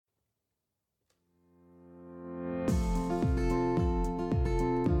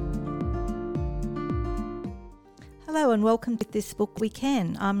Hello and welcome to This Book We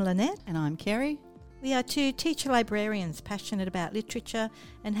Can. I'm Lynette. And I'm Kerry. We are two teacher librarians passionate about literature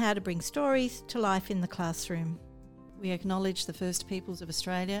and how to bring stories to life in the classroom. We acknowledge the First Peoples of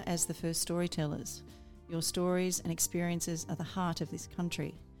Australia as the first storytellers. Your stories and experiences are the heart of this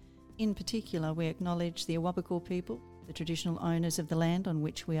country. In particular, we acknowledge the Awabakal people, the traditional owners of the land on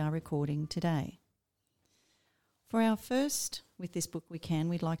which we are recording today. For our first With This Book We Can,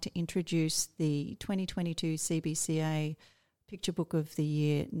 we'd like to introduce the 2022 CBCA Picture Book of the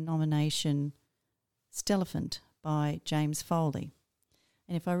Year nomination, Stellarphant by James Foley.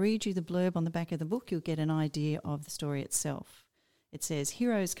 And if I read you the blurb on the back of the book, you'll get an idea of the story itself. It says,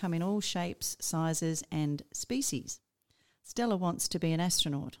 heroes come in all shapes, sizes and species. Stella wants to be an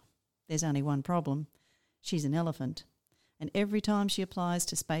astronaut. There's only one problem. She's an elephant. And every time she applies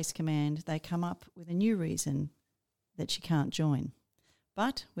to Space Command, they come up with a new reason that she can't join.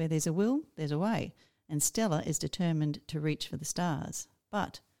 But where there's a will, there's a way, and Stella is determined to reach for the stars.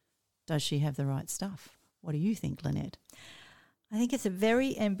 But does she have the right stuff? What do you think, Lynette? I think it's a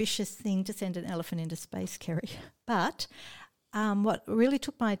very ambitious thing to send an elephant into space, Kerry. But what really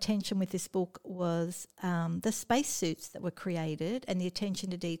took my attention with this book was the spacesuits that were created and the attention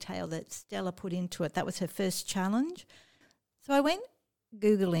to detail that Stella put into it. That was her first challenge. So I went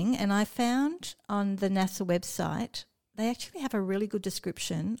Googling and I found on the NASA website they actually have a really good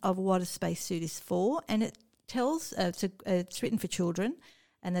description of what a spacesuit is for, and it tells it's written for children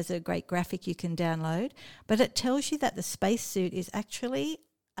and there's a great graphic you can download, but it tells you that the spacesuit is actually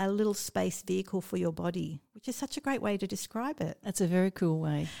a little space vehicle for your body, which is such a great way to describe it. That's a very cool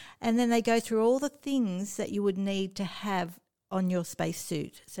way. And then they go through all the things that you would need to have on your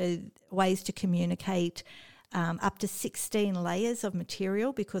spacesuit, so ways to communicate, up to 16 layers of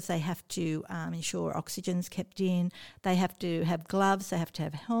material because they have to ensure oxygen's kept in. They have to have gloves. They have to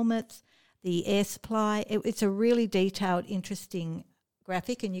have helmets, the air supply. It's a really detailed, interesting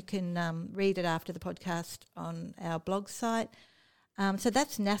graphic, and you can read it after the podcast on our blog site. So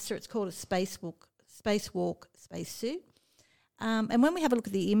that's NASA. It's called a spacewalk spacesuit. And when we have a look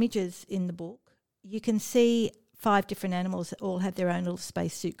at the images in the book, you can see 5 different animals that all have their own little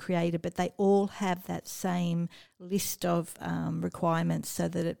spacesuit created, but they all have that same list of requirements so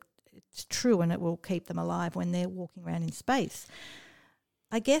that it's true and it will keep them alive when they're walking around in space.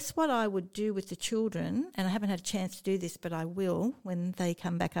 I guess what I would do with the children, and I haven't had a chance to do this, but I will when they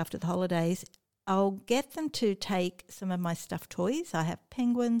come back after the holidays, I'll get them to take some of my stuffed toys. I have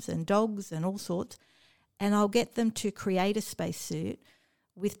penguins and dogs and all sorts, and I'll get them to create a spacesuit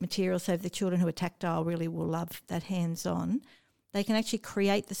with material, so the children who are tactile really will love that hands-on. They can actually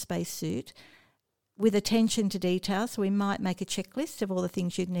create the spacesuit with attention to detail, so we might make a checklist of all the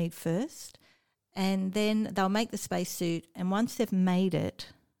things you'd need first, and then they'll make the spacesuit, and once they've made it,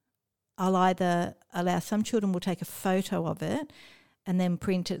 I'll either allow some children will take a photo of it and then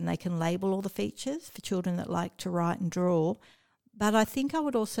print it and they can label all the features for children that like to write and draw, but I think I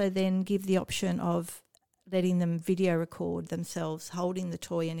would also then give the option of letting them video record themselves holding the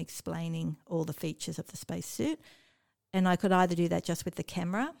toy and explaining all the features of the spacesuit. And I could either do that just with the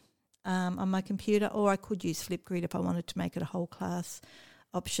camera on my computer, or I could use Flipgrid if I wanted to make it a whole class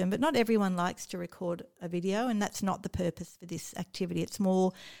option. But not everyone likes to record a video, and that's not the purpose for this activity. It's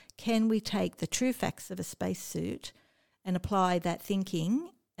more, can we take the true facts of a spacesuit and apply that thinking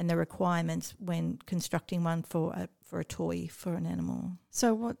and the requirements when constructing one for a toy for an animal.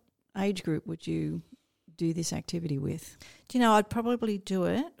 So what age group would you do this activity with? Do you know, I'd probably do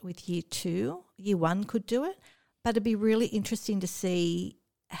it with year 2. Year 1 could do it, but it'd be really interesting to see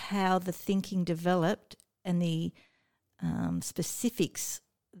how the thinking developed and the specifics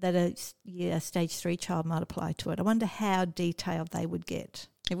that a stage 3 child might apply to it. I wonder how detailed they would get.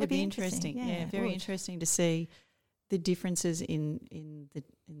 It would be interesting. Yeah, very interesting to see the differences in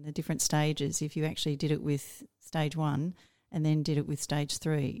the different stages. If you actually did it with stage 1 and then did it with stage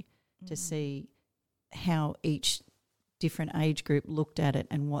 3 to see how each different age group looked at it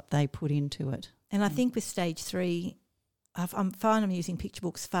and what they put into it. And I think with stage 3, I'm using picture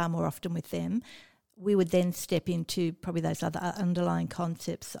books far more often with them. We would then step into probably those other underlying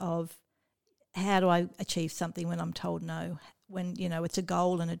concepts of how do I achieve something when I'm told no? When, you know, it's a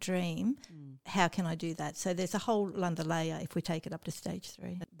goal and a dream, how can I do that? So there's a whole other layer if we take it up to stage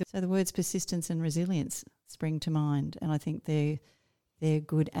 3. So the words persistence and resilience spring to mind, and I think they're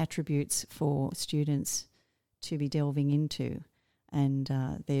good attributes for students to be delving into, and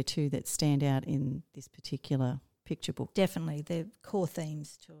they're two that stand out in this particular picture book. Definitely, they're core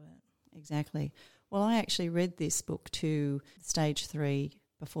themes to it. Exactly. Well, I actually read this book to stage 3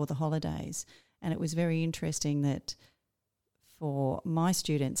 before the holidays, and it was very interesting that for my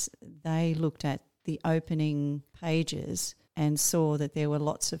students, they looked at the opening pages and saw that there were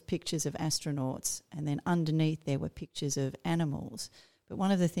lots of pictures of astronauts, and then underneath there were pictures of animals. But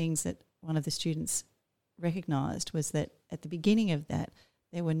one of the things that one of the students recognised was that at the beginning of that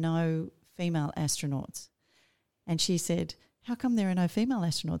there were no female astronauts. And she said, how come there are no female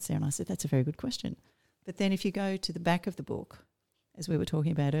astronauts there? And I said, that's a very good question. But then if you go to the back of the book, as we were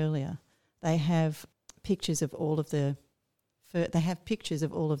talking about earlier, they have pictures of all of the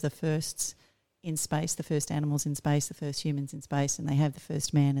firsts in space, the first animals in space, the first humans in space, and they have the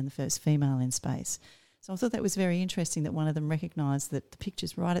first man and the first female in space. So I thought that was very interesting that one of them recognised that the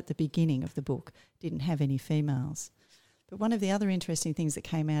pictures right at the beginning of the book didn't have any females. But one of the other interesting things that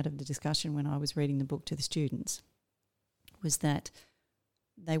came out of the discussion when I was reading the book to the students was that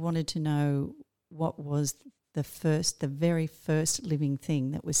they wanted to know what was the very first living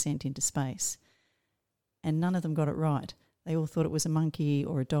thing that was sent into space. And none of them got it right. They all thought it was a monkey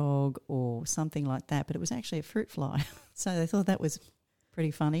or a dog or something like that, but it was actually a fruit fly. So they thought that was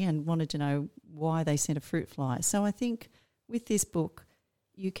pretty funny and wanted to know why they sent a fruit fly. So I think with this book,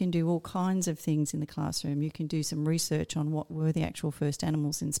 you can do all kinds of things in the classroom. You can do some research on what were the actual first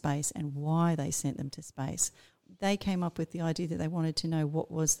animals in space and why they sent them to space. They came up with the idea that they wanted to know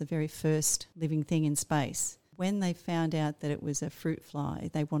what was the very first living thing in space. When they found out that it was a fruit fly,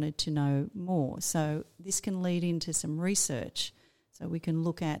 they wanted to know more. So this can lead into some research. So we can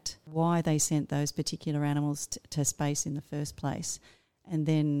look at why they sent those particular animals to space in the first place. And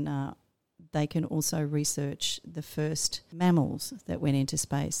then they can also research the first mammals that went into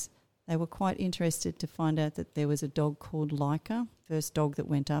space. They were quite interested to find out that there was a dog called Laika, first dog that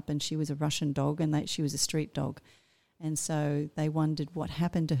went up, and she was a Russian dog and she was a street dog. And so they wondered what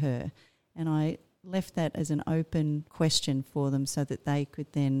happened to her. And I left that as an open question for them so that they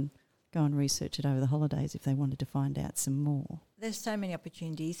could then go and research it over the holidays if they wanted to find out some more. There's so many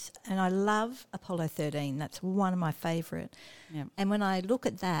opportunities, and I love Apollo 13. That's one of my favourite. Yep. And when I look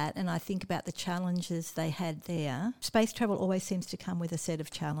at that and I think about the challenges they had there, space travel always seems to come with a set of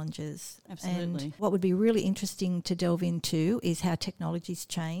challenges. Absolutely. And what would be really interesting to delve into is how technology's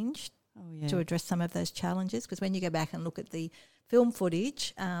changed to address some of those challenges, because when you go back and look at the film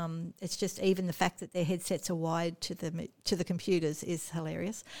footage, it's just even the fact that their headsets are wired to the computers is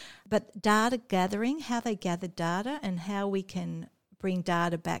hilarious. But data gathering, how they gather data and how we can bring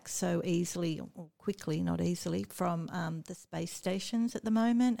data back so easily or quickly, not easily, from the space stations at the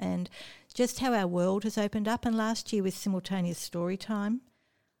moment, and just how our world has opened up. And last year with simultaneous story time,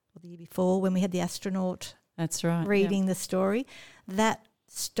 or the year before when we had the astronaut reading the story, that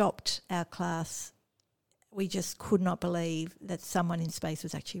stopped our class. We just could not believe that someone in space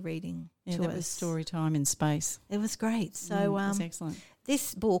was actually reading to us. That was story time in space. It was great. So it was excellent.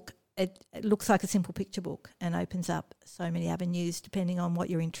 This book, it looks like a simple picture book and opens up so many avenues depending on what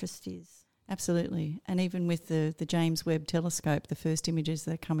your interest is. Absolutely. And even with the James Webb Telescope, the first images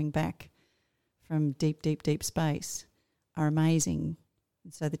that are coming back from deep, deep, deep space are amazing.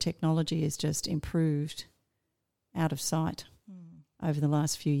 And so the technology has just improved out of sight over the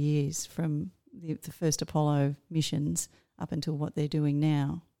last few years, from the first Apollo missions up until what they're doing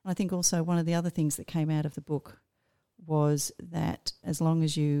now. I think also one of the other things that came out of the book was that as long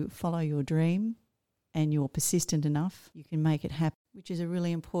as you follow your dream and you're persistent enough, you can make it happen, which is a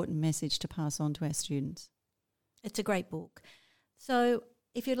really important message to pass on to our students. It's a great book. So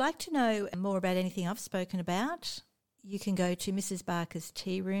if you'd like to know more about anything I've spoken about, you can go to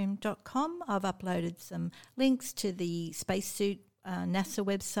mrsbarkerstearoom.com. I've uploaded some links to the spacesuit NASA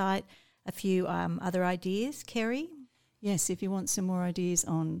website, a few other ideas. Kerry? Yes, if you want some more ideas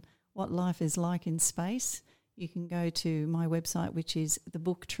on what life is like in space, you can go to my website, which is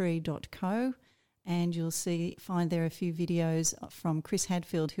thebooktree.co, and you'll find there a few videos from Chris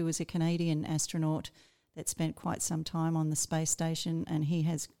Hadfield, who was a Canadian astronaut that spent quite some time on the space station, and he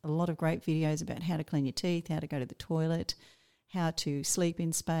has a lot of great videos about how to clean your teeth, how to go to the toilet, how to sleep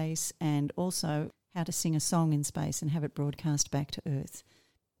in space, and also how to sing a song in space and have it broadcast back to Earth.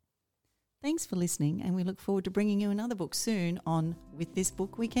 Thanks for listening, and we look forward to bringing you another book soon on With This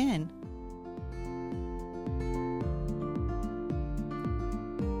Book We Can.